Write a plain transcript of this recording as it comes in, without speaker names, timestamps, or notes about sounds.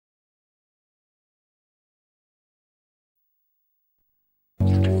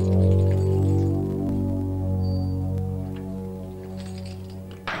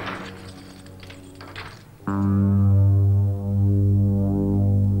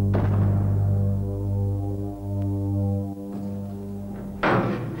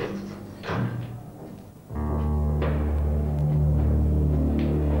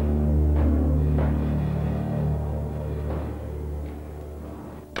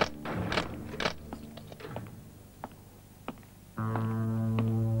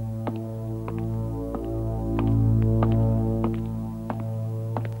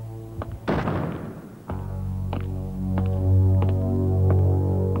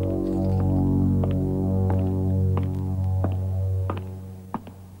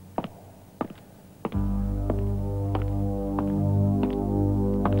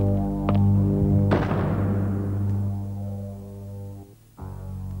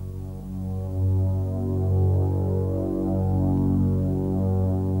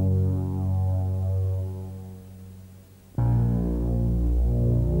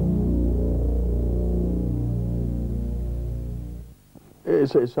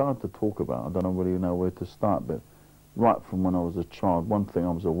It's hard to talk about. I don't really know where to start, but right from when I was a child, one thing I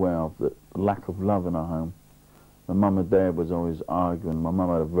was aware of, that the lack of love in our home. My mum and dad was always arguing. My mum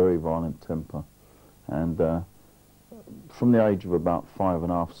had a very violent temper, and from the age of about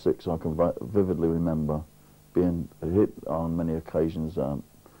 5.5, 6, I can vividly remember being hit on many occasions. To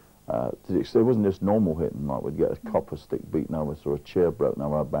the extent it wasn't just normal hitting, like we'd get a copper stick beaten over us, or a chair broken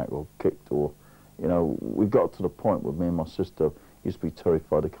over our back, or kicked, or, you know, we got to the point where me and my sister used to be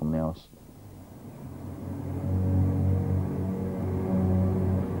terrified to come in the house.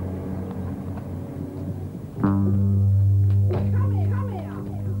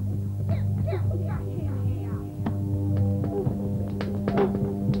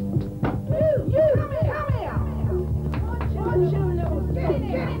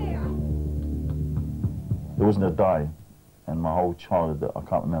 There wasn't a day in my whole childhood that I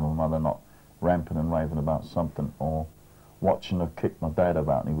can't remember my mother not ramping and raving about something, or watching her kick my dad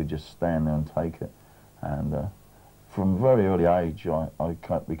about, and he would just stand there and take it. And from a very early age, I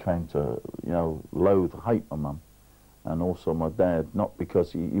became to, you know, loathe, hate my mum, and also my dad, not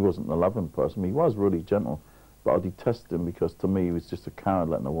because he wasn't a loving person. He was really gentle, but I detested him because to me he was just a coward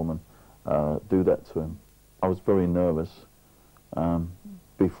letting a woman do that to him. I was very nervous.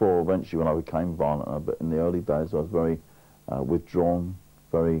 Before eventually when I became violent, but in the early days I was very withdrawn,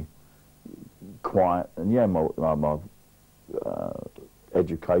 very quiet, and yeah, my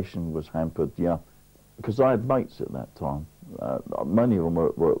education was hampered, yeah, because I had mates at that time. Many of them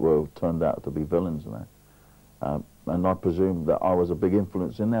were turned out to be villains and that, and I presumed that I was a big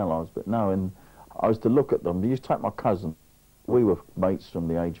influence in their lives, but no, and I was to look at them. You used to take my cousin, we were mates from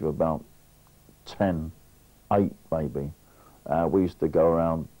the age of about 10, 8 maybe. We used to go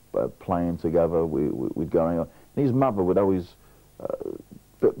around playing together. We'd go around. And his mother would always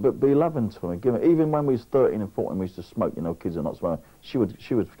be loving to him. Even when we was 13 and 14, we used to smoke. You know, kids are not smoking. She would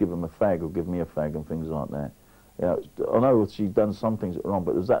give him a fag or give me a fag and things like that. You know, I know she'd done some things that were wrong,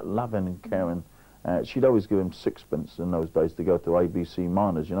 but there's that loving and caring. She'd always give him sixpence in those days to go to ABC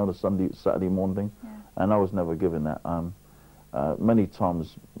Miners. You know, the Saturday morning thing. Yeah. And I was never given that. Many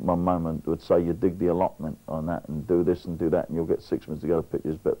times my mum would say, you dig the allotment on that and do this and do that and you'll get sixpence to go to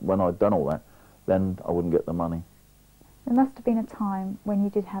pictures, but when I'd done all that, then I wouldn't get the money. There must have been a time when you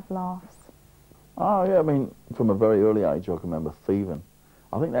did have laughs. Oh yeah, I mean, from a very early age I can remember thieving.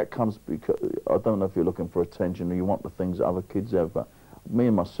 I think that comes because, I don't know if you're looking for attention or you want the things that other kids have, but me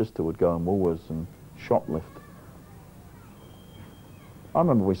and my sister would go in Woolworths and shoplift. I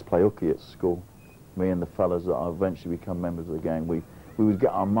remember we used to play hooky at school. Me and the fellas that I eventually become members of the gang, we would get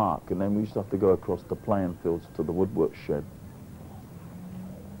our mark, and then we used to have to go across the playing fields to the woodwork shed.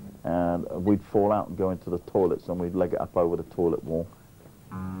 And we'd fall out and go into the toilets, and we'd leg it up over the toilet wall.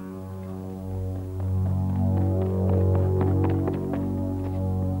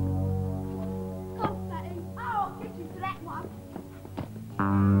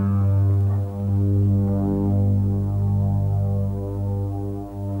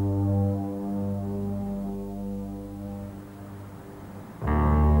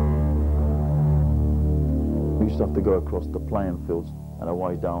 We used to have to go across the playing fields and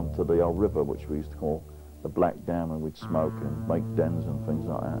away down to the old river, which we used to call the Black Dam, and we'd smoke and make dens and things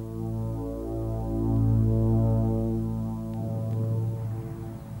like that.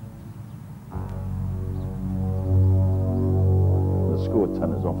 The school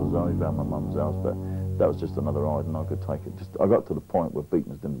attendance office was only about my mum's house, but that was just another ride and I could take it. I got to the point where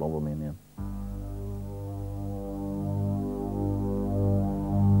beatings didn't bother me in the end.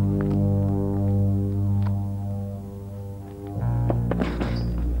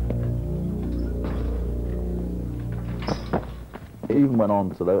 It even went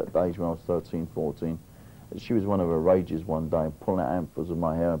on to that age when I was 13, 14. She was one of her rages one day, pulling out handfuls of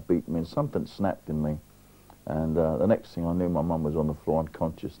my hair and beating me, and something snapped in me. And the next thing I knew, my mum was on the floor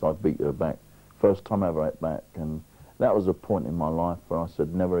unconscious. I beat her back. First time I ever ate back. And that was a point in my life where I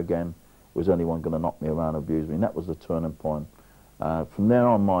said, never again was anyone going to knock me around and abuse me. And that was the turning point. From there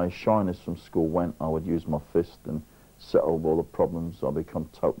on, my shyness from school went. I would use my fist and settle all the problems. I become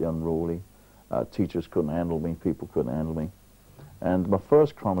totally unruly. Teachers couldn't handle me. People couldn't handle me. And my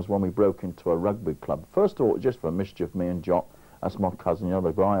first crime was when we broke into a rugby club. First of all, just for mischief, me and Jock, that's my cousin, the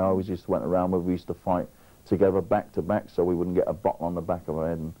other guy I always used to went around with. We used to fight together back to back so we wouldn't get a bottle on the back of our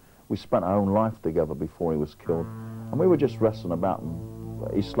head. And we spent our own life together before he was killed. And we were just wrestling about,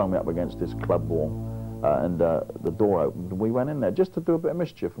 and he slung me up against this club wall, and the door opened, and we went in there just to do a bit of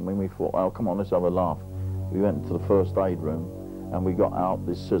mischief. And when we thought, oh, come on, let's have a laugh, we went into the first aid room, and we got out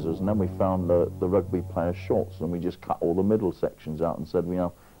these scissors, and then we found the rugby players' shorts, and we just cut all the middle sections out and said, you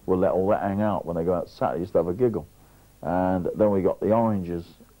know, we'll let all that hang out when they go out Saturday, just have a giggle. And then we got the oranges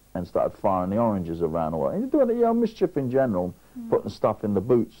and started firing the oranges around all. And doing, you know, mischief in general, putting stuff in the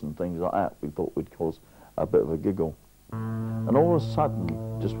boots and things like that. We thought we'd cause a bit of a giggle. And all of a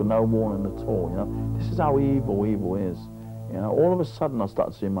sudden, just with no warning at all, you know, this is how evil is. You know, all of a sudden I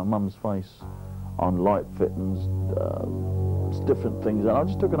started seeing my mum's face on light fittings, different things, and I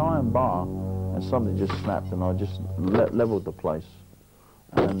just took an iron bar and something just snapped and I just leveled the place.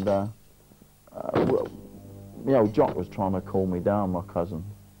 And, well, you know, Jock was trying to calm me down, my cousin.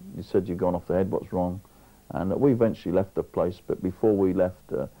 He said, "You've gone off the head, what's wrong?" And we eventually left the place, but before we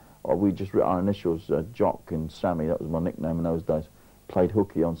left, we just wrote our initials, Jock and Sammy, that was my nickname in those days, played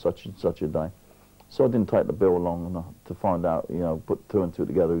hooky on such and such a day. So I didn't take the bill long enough to find out, you know, put two and two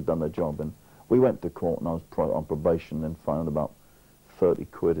together who'd done their job. And we went to court and I was on probation and found about 30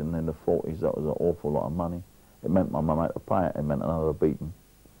 quid, and in the 40s that was an awful lot of money. It meant my mum had to pay it, it meant another beating.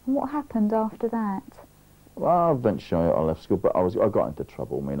 What happened after that? Well, eventually I left school, but I got into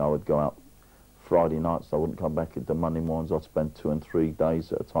trouble. I mean, I would go out Friday nights, I wouldn't come back into Monday mornings. I'd spend 2 and 3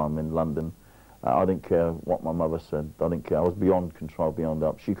 days at a time in London. I didn't care what my mother said. I didn't care. I was beyond control, beyond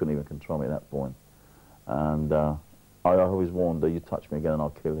up. She couldn't even control me at that point. And I always warned her, "You touch me again and I'll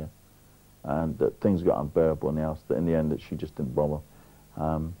kill you." And things got unbearable in the house. In the end, she just didn't bother.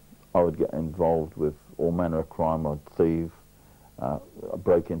 I would get involved with all manner of crime. I'd thieve,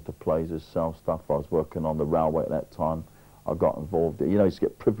 break into places, sell stuff. I was working on the railway at that time. I got involved. You know, you used to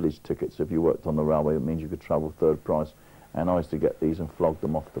get privilege tickets if you worked on the railway. It means you could travel third price. And I used to get these and flog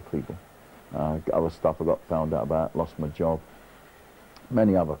them off to people. Other stuff I got found out about, lost my job.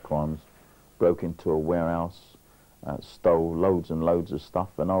 Many other crimes. Broke into a warehouse, stole loads and loads of stuff,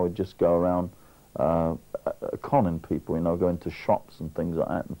 and I would just go around conning people, you know, go into shops and things like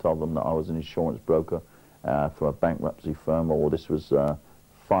that and tell them that I was an insurance broker for a bankruptcy firm, or this was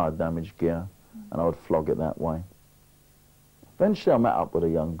fire damage gear, and I would flog it that way. Eventually I met up with a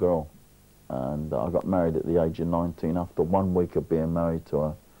young girl, and I got married at the age of 19. After 1 week of being married to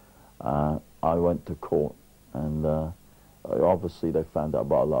her, I went to court, and obviously they found out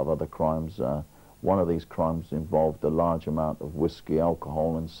about a lot of other crimes. One of these crimes involved a large amount of whiskey,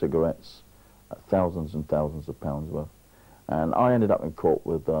 alcohol and cigarettes, thousands and thousands of pounds worth. And I ended up in court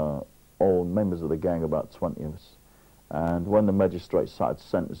with all members of the gang, about 20 of us. And when the magistrate started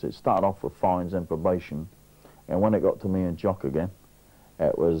sentencing, it started off with fines and probation. And when it got to me and Jock again,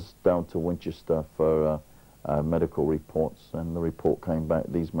 it was down to Winchester for medical reports. And the report came back,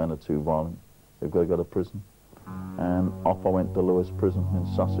 these men are too violent, they've got to go to prison. And off I went to Lewes Prison in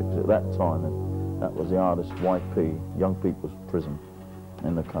Sussex at that time, and that was the hardest YP, young people's prison,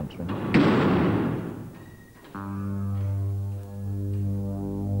 in the country.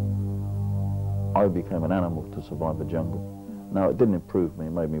 I became an animal to survive the jungle. Now, it didn't improve me,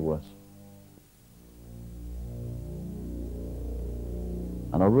 it made me worse.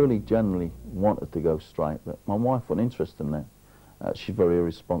 And I really generally wanted to go straight, but my wife wasn't interested in that. She's very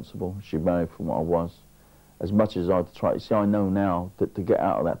irresponsible. She married from what I was. As much as I'd try, see, I know now that to get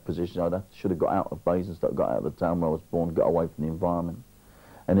out of that position, I should have got out of Basingstoke, got out of the town where I was born, got away from the environment.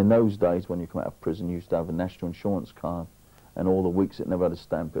 And in those days, when you come out of prison, you used to have a national insurance card, and all the weeks it never had a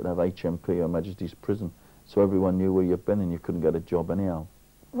stamp, it'd have HMP, Her Majesty's Prison, so everyone knew where you'd been and you couldn't get a job anyhow.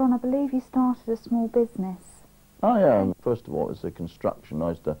 Ron, I believe you started a small business. Oh yeah, first of all, it was the construction. I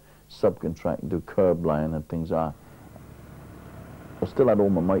used to subcontract and do curb laying and things like that. I still had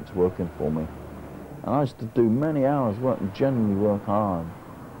all my mates working for me. And I used to do many hours work and generally work hard.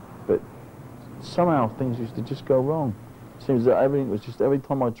 But somehow things used to just go wrong. It seems that everything was just, every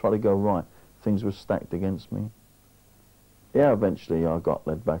time I tried to go right, things were stacked against me. Yeah, eventually I got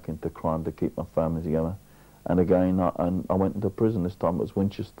led back into crime to keep my family together. And again, I went into prison. This time it was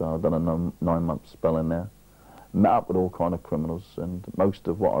Winchester. I'd done a 9-month spell in there. Met up with all kind of criminals, and most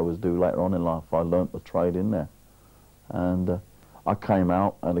of what I was doing later on in life, I learnt the trade in there. And I came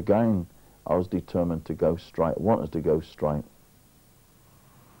out, and again, I was determined to go straight, wanted to go straight.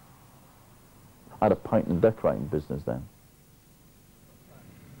 I had a paint and decorating business then.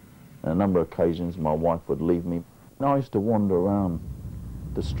 On a number of occasions, my wife would leave me. And I used to wander around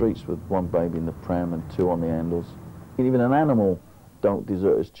the streets with one baby in the pram and 2 on the handles. Even an animal don't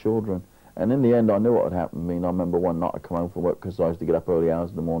desert its children. And in the end, I knew what had happened to me. And I remember one night I come home from work, because I used to get up early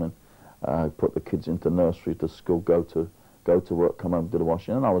hours in the morning, put the kids into nursery, to school, go to work, come home, do the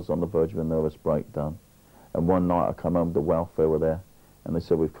washing, and I was on the verge of a nervous breakdown. And one night I come home, the welfare were there, and they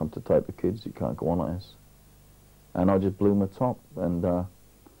said, "We've come to take the kids, you can't go on like this." And I just blew my top, and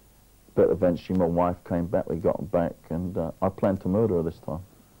but eventually my wife came back, we got back, and I planned to murder her this time.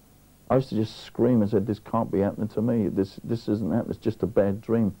 I used to just scream and said, "This can't be happening to me, this isn't happening, it's just a bad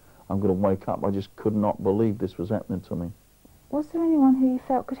dream. I'm going to wake up. I just could not believe this was happening to me. Was there anyone who you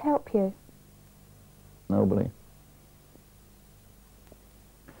felt could help you? Nobody.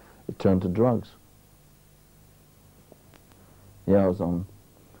 It turned to drugs. Yeah, I was on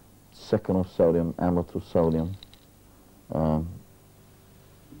second sodium, amytal sodium,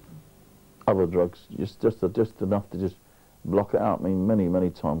 other drugs, just enough to just block it out. I mean, many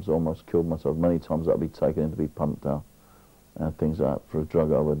times I almost killed myself. Many times I'd be taken in to be pumped out and things like that for a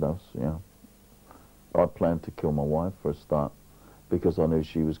drug overdose. Yeah, I planned to kill my wife for a start because I knew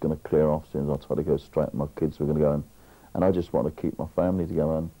she was going to clear off as soon as I tried to go straight. My kids were going to go in, and I just wanted to keep my family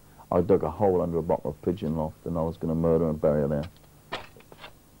together. And I dug a hole under a bottom of pigeon loft, and I was going to murder and bury her there.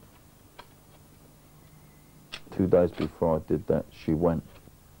 2 days before I did that, she went.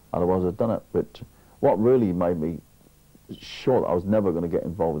 Otherwise I'd done it. But what really made me sure that I was never going to get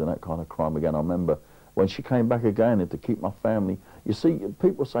involved in that kind of crime again, I remember when she came back again, and to keep my family. You see,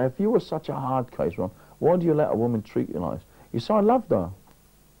 people say, if you were such a hard case, Ron, why do you let a woman treat you like this? You say, I loved her.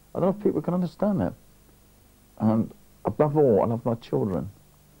 I don't know if people can understand that. And above all, I love my children.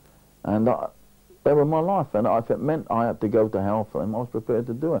 And they were my life, and if it meant I had to go to hell for them, I was prepared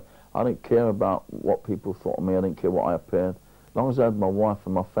to do it. I didn't care about what people thought of me. I didn't care what I appeared. As long as I had my wife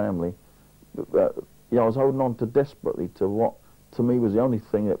and my family, I was holding on to desperately to what, to me, was the only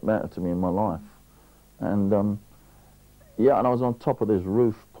thing that mattered to me in my life. And, yeah, and I was on top of this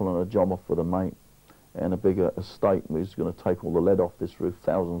roof pulling a job off with a mate in a bigger estate. We was going to take all the lead off this roof,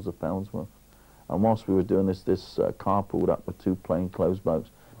 thousands of pounds worth. And whilst we were doing this, car pulled up with 2 plainclothes blokes.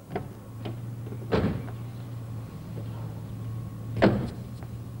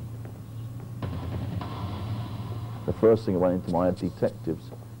 The first thing that went into my head, detectives.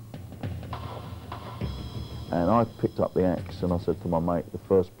 And I picked up the axe and I said to my mate, the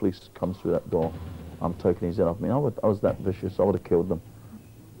first police comes through that door, I'm taking his head off. I mean, I was that vicious, I would have killed them.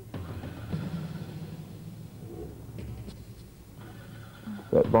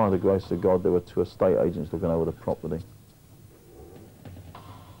 But by the grace of God, there were 2 estate agents looking over the property.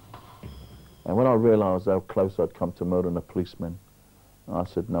 And when I realised how close I'd come to murdering a policeman, I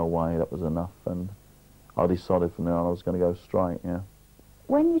said, no way, that was enough. And I decided from there on I was going to go straight, yeah.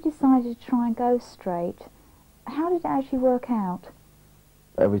 When you decided to try and go straight, how did it actually work out?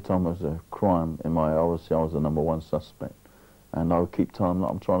 Every time there was a crime in my area, obviously I was the #1 suspect. And I would keep telling them that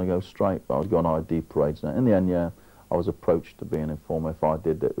I'm trying to go straight, but I'd go on ID parades. And in the end, yeah, I was approached to be an informer. If I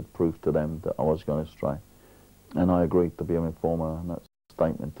did, it would prove to them that I was going astray. And I agreed to be an informer, and that's a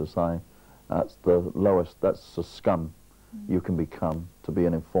statement to say that's the lowest, that's the scum you can become, to be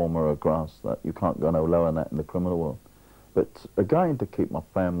an informer or a grass, that you can't go no lower than that in the criminal world. But again, to keep my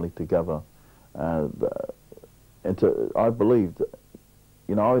family together, I believed,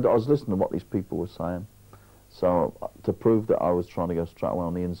 you know, I was listening to what these people were saying. So to prove that I was trying to go straight away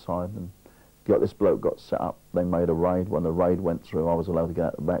on the inside, and this bloke got set up. They made a raid. When the raid went through, I was allowed to get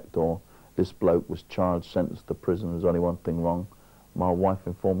out the back door. This bloke was charged, sentenced to prison. There was only one thing wrong. My wife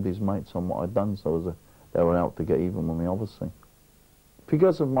informed his mates on what I'd done, so they were out to get even with me, obviously.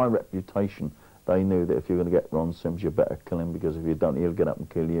 Because of my reputation, they knew that if you're going to get Ron Sims, you better kill him, because if you don't, he'll get up and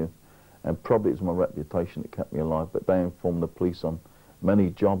kill you. And probably it's my reputation that kept me alive, but they informed the police on many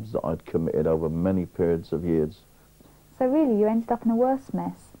jobs that I'd committed over many periods of years. So really, you ended up in a worse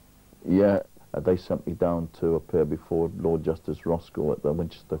mess? Yeah, they sent me down to appear before Lord Justice Roscoe at the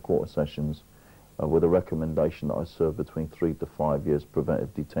Winchester Court of Sessions with a recommendation that I serve between 3 to 5 years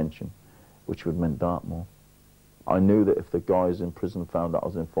preventive detention, which would mean Dartmoor. I knew that if the guys in prison found out I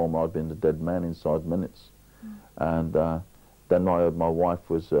was an informer, I'd been a dead man inside minutes. And then I heard my wife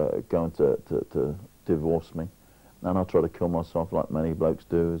was going to divorce me, and I tried to kill myself like many blokes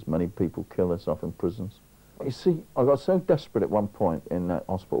do, as many people kill themselves in prisons. You see, I got so desperate at one point in that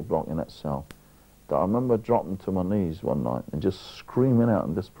hospital block, in that cell, that I remember dropping to my knees one night and just screaming out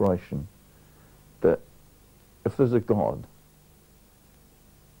in desperation that if there's a God,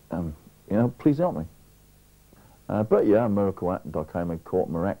 you know, please help me. But yeah, a miracle happened. I came in court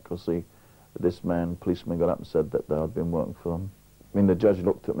miraculously. This policeman got up and said that I'd been working for them. I mean, the judge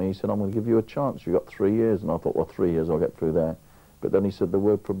looked at me, he said, I'm going to give you a chance. You've got 3 years. And I thought, well, 3 years, I'll get through there. But then he said the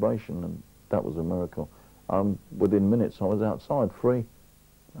word probation, and that was a miracle. Within minutes, I was outside, free.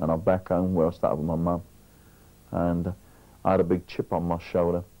 And I'm back home where I started with my mum. And I had a big chip on my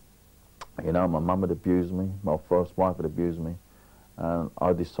shoulder. You know, my mum had abused me. My first wife had abused me. And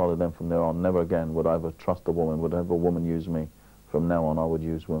I decided then from there on, never again would I ever trust a woman, would ever a woman use me. From now on, I would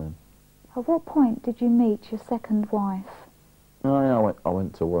use women. At what point did you meet your second wife? I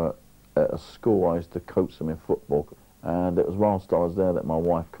went to work at a school. I used to coach them in football. And it was whilst I was there that my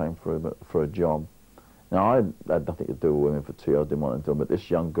wife came for a job Now, I had nothing to do with women for 2 years, I didn't want to do them, but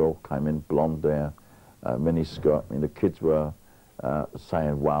this young girl came in, blonde hair, mini skirt. I mean, the kids were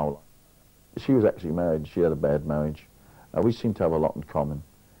saying, wow. She was actually married, she had a bad marriage. We seemed to have a lot in common,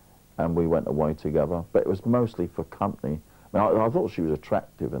 and we went away together, but it was mostly for company. I mean, I thought she was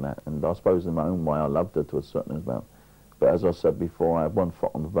attractive in that, and I suppose in my own way I loved her to a certain amount. But as I said before, I had one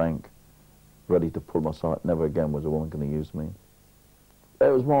foot on the bank, ready to pull myself. Never again was a woman going to use me.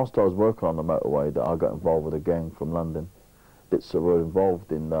 It was whilst I was working on the motorway that I got involved with a gang from London that were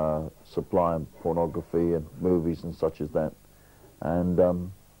involved in supplying pornography and movies and such as that.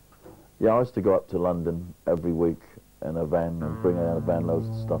 And yeah, I used to go up to London every week in a van and bring out a van loads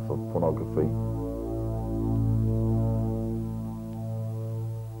of stuff of pornography.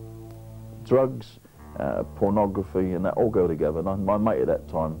 Drugs, pornography, and that all go together. And my mate at that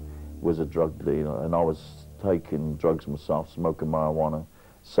time was a drug dealer, and I was taking drugs myself, smoking marijuana.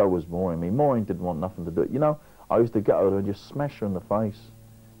 So was Maureen. Maureen didn't want nothing to do it. You know, I used to get over and just smash her in the face,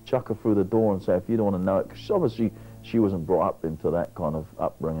 chuck her through the door and say, if you don't want to know it, because obviously she wasn't brought up into that kind of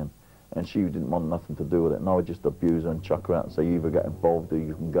upbringing, and she didn't want nothing to do with it. And I would just abuse her and chuck her out and say, you either get involved or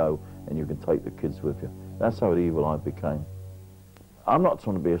you can go and you can take the kids with you. That's how evil I became. I'm not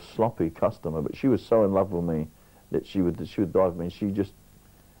trying to be a sloppy customer, but she was so in love with me that she would drive me. She just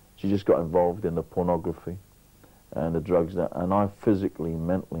got involved in the pornography and the drugs, and I physically,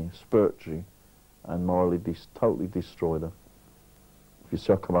 mentally, spiritually, and morally totally destroyed her. If you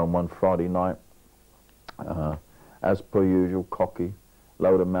saw her come home one Friday night, as per usual, cocky,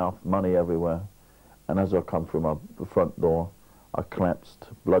 load of mouth, money everywhere, and as I come through the front door, I collapsed,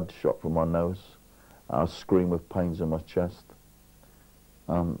 bloodshot from my nose. I screamed with pains in my chest.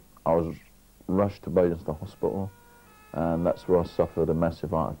 I was rushed to Basingstoke Hospital, and that's where I suffered a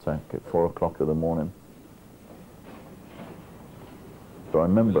massive heart attack at 4 o'clock in the morning. So I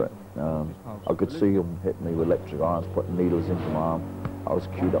remember it. I could see them hit me with electric irons, putting needles into my arm. I was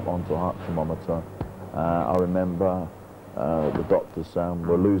queued up onto a heart thermometer. I remember the doctor saying,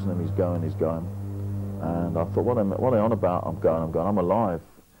 we're losing him, he's going. And I thought, what are they on about? I'm going, I'm alive.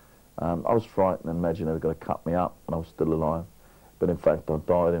 I was frightened and imagined they were going to cut me up, and I was still alive. But in fact, I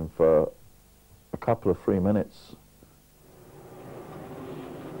died in for a couple of 3 minutes.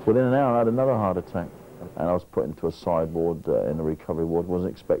 Within an hour, I had another heart attack, and I was put into a side ward, in a recovery ward,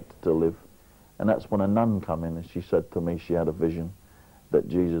 wasn't expected to live. And that's when a nun came in, and she said to me she had a vision that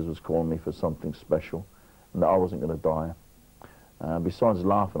Jesus was calling me for something special, and that I wasn't going to die. Besides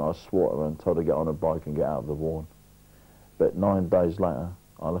laughing, I swore at her and told her to get on her bike and get out of the ward. But 9 days later,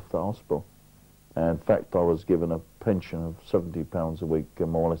 I left the hospital. And in fact, I was given a pension of £70 a week, and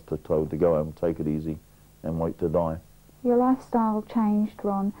more or less told to go home, take it easy, and wait to die. Your lifestyle changed,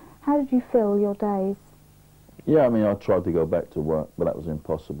 Ron. How did you fill your days? Yeah, I mean, I tried to go back to work, but that was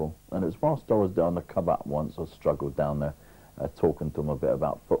impossible. And it was whilst I was down the cupboard once, I struggled down there, talking to him a bit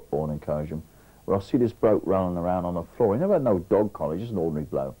about football and encouraging him, where I see this bloke rolling around on the floor. He never had no dog collar, just an ordinary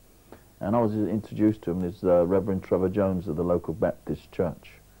bloke. And I was introduced to him as Reverend Trevor Jones of the local Baptist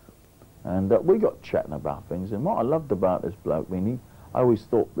church. And we got chatting about things, and what I loved about this bloke, I mean, I always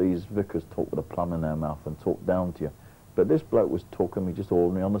thought these vicars talk with a plum in their mouth and talk down to you. But this bloke was talking to me just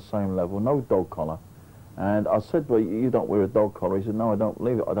ordinary, on the same level, no dog collar. And I said, well, you don't wear a dog collar. He said, no, I don't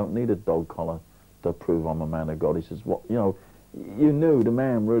leave it. I don't need a dog collar to prove I'm a man of God. He says, well, you know, you knew the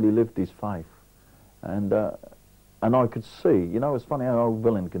man really lived his faith. And I could see, you know, it's funny how an old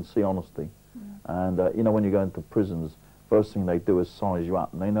villain can see honesty. Yeah. And, you know, when you go into prisons, first thing they do is size you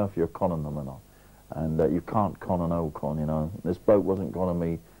up, and they know if you're conning them or not. And you can't con an old con, you know. This bloke wasn't conning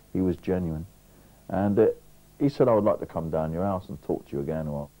me, he was genuine. And he said, I would like to come down your house and talk to you again.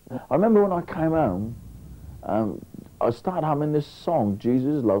 Well, I remember when I came home, I started humming this song,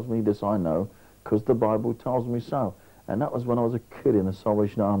 Jesus loves me, this I know, because the Bible tells me so. And that was when I was a kid in the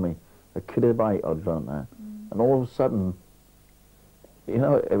Salvation Army, a kid of 8, I'd learnt that. And all of a sudden, you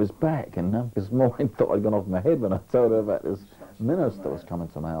know, it was back, and because Maureen thought I'd gone off my head when I told her about this minister was coming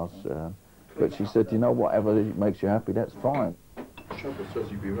to my house. But she said, you know, whatever makes you happy, that's fine. The chauffeur says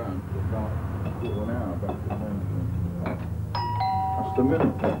he'll be around for about a quarter of an hour back to home. That's the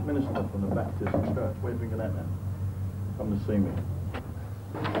minister from the Baptist church. Where do you think of that now? Come to see me.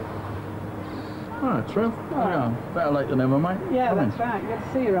 All right, Trev. Oh, yeah, better late than ever, mate. Yeah, that's right. Good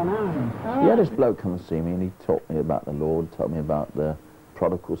to see you, Ron. Yeah, this bloke come and see me, and he taught me about the Lord, told me about the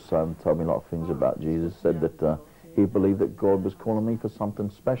prodigal son, told me a lot of things about Jesus, said that he believed that God was calling me for something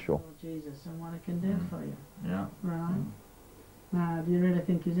special. Oh, Jesus, and what it can do for you. Yeah. Right. Now, do you really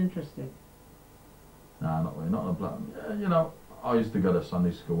think he's interested? No, not really, not a bloke. You know, I used to go to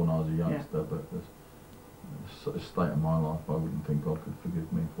Sunday school when I was a youngster, but the state of my life, I wouldn't think God could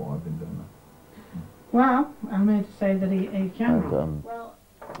forgive me for what I've been doing. Well, I'm here to say that he can. And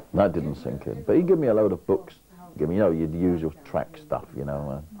that didn't sink in. But he gave me a load of books. Give me, you know, your usual track stuff, you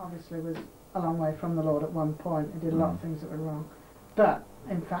know. Obviously was a long way from the Lord at one point. He did a lot of things that were wrong. But,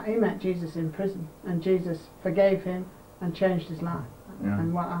 in fact, he met Jesus in prison, and Jesus forgave him and changed his life. Yeah.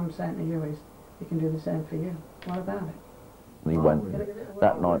 And what I'm saying to you is, he can do the same for you. What about it? And he went,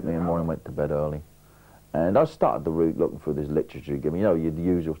 that night me and Maureen went to bed early. And I started the route looking through this literature, give me, you know, your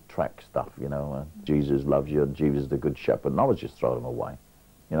usual track stuff, you know, Jesus loves you, and Jesus is the good shepherd, and I was just throwing them away,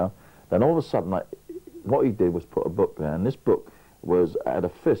 you know. Then all of a sudden, what he did was put a book there, and this book had a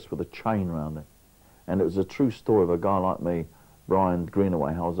fist with a chain around it. And it was a true story of a guy like me, Brian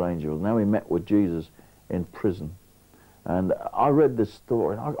Greenaway, Hell's Angels. Now he met with Jesus in prison. And I read this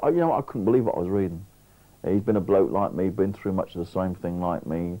story, and you know, I couldn't believe what I was reading. He'd been a bloke like me, been through much of the same thing like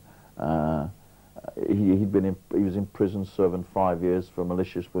me. He was in prison serving 5 years for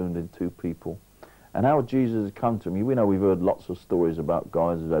malicious wounding 2 people. And how Jesus had come to me, we know we've heard lots of stories about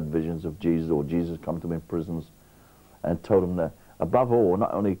guys who've had visions of Jesus, or Jesus come to them in prisons and told them that above all,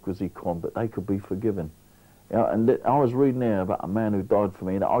 not only was he calm, but they could be forgiven. You know, and I was reading there about a man who died for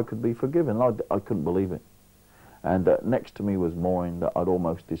me, that I could be forgiven. I couldn't believe it. And next to me was Maureen, that I'd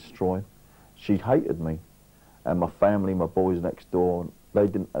almost destroyed. She hated me. And my family, my boys next door, they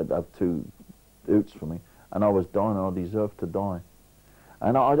didn't have 2 hoots for me. And I was dying, and I deserved to die.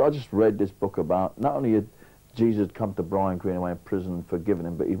 And I just read this book about, not only had Jesus come to Brian Greenaway in prison and forgiven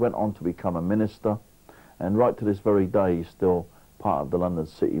him, but he went on to become a minister. And right to this very day, he's still part of the London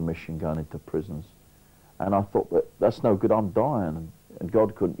City Mission going into prisons. And I thought, that's no good, I'm dying, and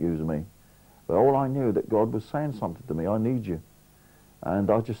God couldn't use me. But all I knew, that God was saying something to me, I need you. And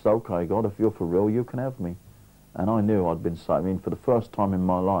I just said, okay, God, if you're for real, you can have me. And I knew I'd been saved. I mean, for the first time in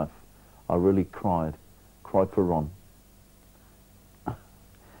my life, I really cried for Ron.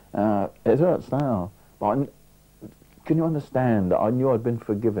 It hurts now, but can you understand that I knew I'd been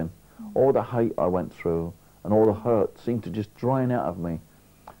forgiven? All the hate I went through and all the hurt seemed to just drain out of me.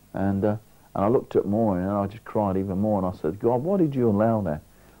 And I looked at Maureen and I just cried even more, and I said, God, why did you allow that?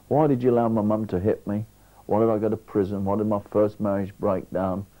 Why did you allow my mum to hit me? Why did I go to prison? Why did my first marriage break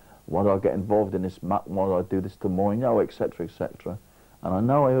down? Why did I get involved in this muck? Why did I do this to Maureen? No, etc., etc. And I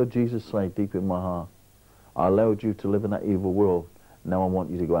know I heard Jesus say deep in my heart, I allowed you to live in that evil world. Now I want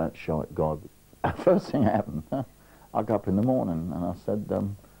you to go out and show it, God. First thing happened, I got up in the morning and I said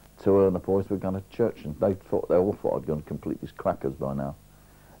to her and the boys, we're going to church. And they all thought I'd gone completely crackers by now.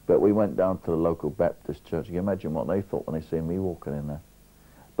 But we went down to the local Baptist church. You can imagine what they thought when they see me walking in there.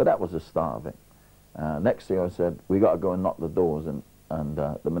 But that was the start of it. Next thing I said, we got to go and knock the doors. And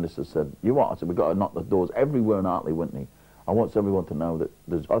the minister said, you what? I said, we got to knock the doors everywhere in Hartley, Whitney. I want everyone to know that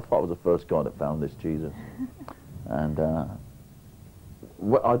I thought I was the first guy that found this Jesus. And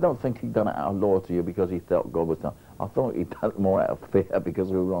well, I don't think he'd done it out of loyalty because he felt God was done. I thought he'd done it more out of fear because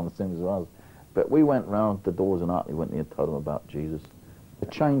we were Ron Sims was. But we went round the doors in Hartley, Whitney, and told them about Jesus. The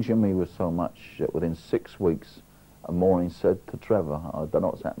change in me was so much that within 6 weeks, Maureen said to Trevor, I don't know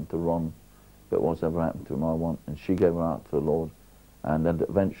what's happened to Ron, but what's ever happened to him, I want. And she gave her heart to the Lord. And then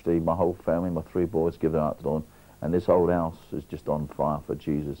eventually my whole family, my 3 boys, give their heart to the Lord. And this old house is just on fire for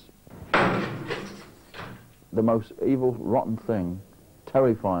Jesus. The most evil, rotten thing,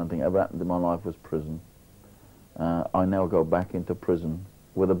 terrifying thing ever happened in my life was prison. I now go back into prison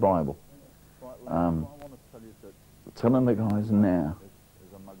with a Bible. Telling the guys now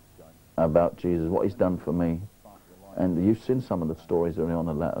about Jesus, what he's done for me. And you've seen some of the stories that are on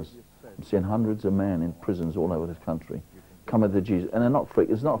the letters. I'm seeing hundreds of men in prisons all over this country coming to Jesus. And they're not freak.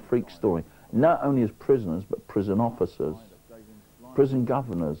 It's not a freak story. Not only as prisoners, but prison officers, prison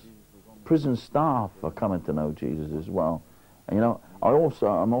governors, prison staff are coming to know Jesus as well. And you know,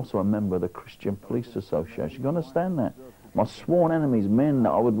 I'm also a member of the Christian Police Association. You understand that? My sworn enemies, men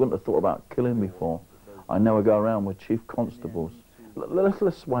that I wouldn't have thought about killing before, I now go around with chief constables.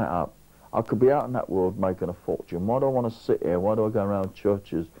 Let's weigh it up. I could be out in that world making a fortune. Why do I want to sit here? Why do I go around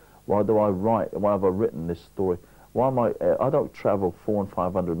churches? Why do I write? Why have I written this story? Why am I don't travel 400 and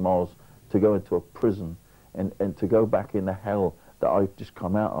 500 miles to go into a prison and to go back in the hell that I've just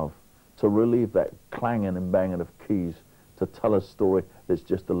come out of, to relieve that clanging and banging of keys, to tell a story that's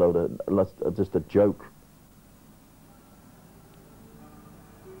just a load of, just a joke.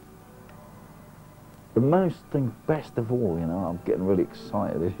 The most thing, best of all, you know, I'm getting really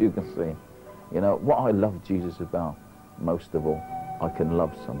excited, as you can see. You know, what I love Jesus about, most of all, I can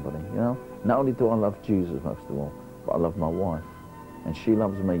love somebody, you know. Not only do I love Jesus most of all, but I love my wife. And she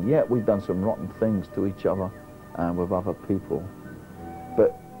loves me. Yeah, we've done some rotten things to each other and with other people.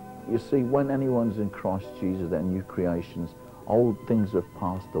 But you see, when anyone's in Christ Jesus, they're new creations. Old things have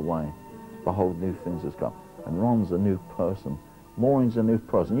passed away. behold, new things has come. And Ron's a new person. Maureen's a new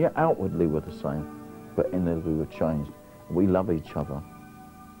person. Yeah, outwardly we're the same, but inwardly we're changed. We love each other.